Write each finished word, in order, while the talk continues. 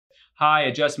hi,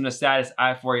 adjustment of status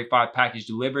I-485 package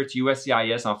delivered to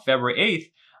USCIS on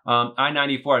February 8th,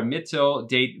 I-94 admittal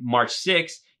date March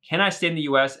 6th. Can I stay in the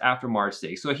US after March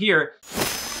 6th? So here,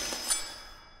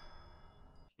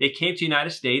 they came to the United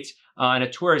States on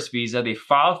a tourist visa. They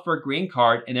filed for a green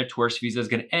card and their tourist visa is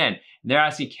going to end. And they're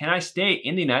asking, can I stay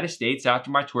in the United States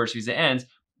after my tourist visa ends,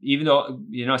 even though,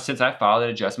 since I filed an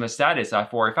adjustment of status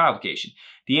I-485 application?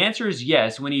 The answer is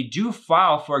yes. When you do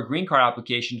file for a green card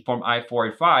application form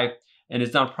I-485 and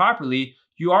it's done properly,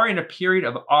 you are in a period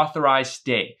of authorized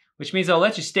stay, which means they'll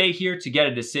let you stay here to get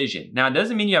a decision. Now, it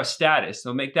doesn't mean you have status,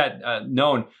 so make that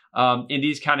known. In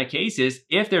these kind of cases,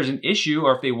 if there's an issue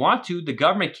or if they want to, the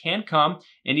government can come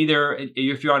and either,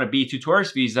 if you're on a B2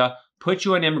 tourist visa, put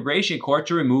you in immigration court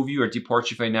to remove you or deport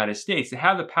you from the United States. They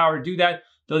have the power to do that,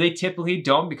 though they typically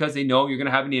don't, because they know you're going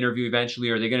to have an interview eventually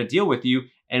or they're going to deal with you.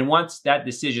 And once that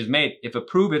decision is made, if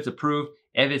approved, it's approved.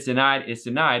 If it's denied, it's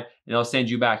denied, and they'll send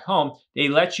you back home. They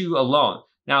let you alone.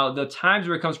 Now, the times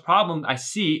where it becomes a problem I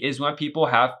see is when people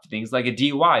have things like a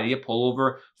DUI, they get pulled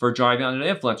over for driving under the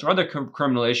influence, or other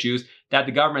criminal issues that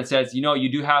the government says, you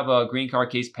do have a green card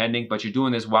case pending, but you're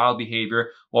doing this wild behavior.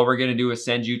 What we're going to do is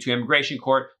send you to immigration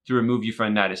court to remove you from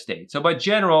the United States. So, by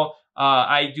general,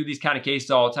 I do these kind of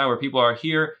cases all the time where people are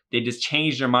here, they just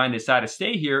change their mind, decide to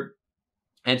stay here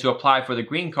and to apply for the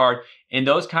green card. In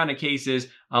those kind of cases,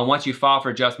 once you file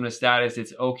for adjustment of status,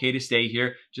 it's okay to stay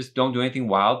here. Just don't do anything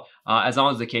wild, as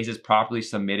long as the case is properly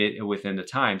submitted within the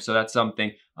time. So that's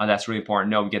something that's really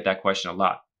important. No, we get that question a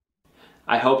lot.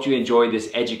 I hope you enjoyed this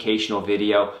educational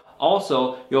video.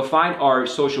 Also, you'll find our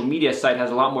social media site has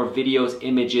a lot more videos,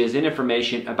 images, and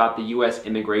information about the U.S.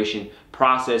 immigration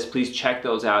process. Please check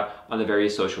those out on the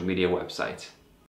various social media websites.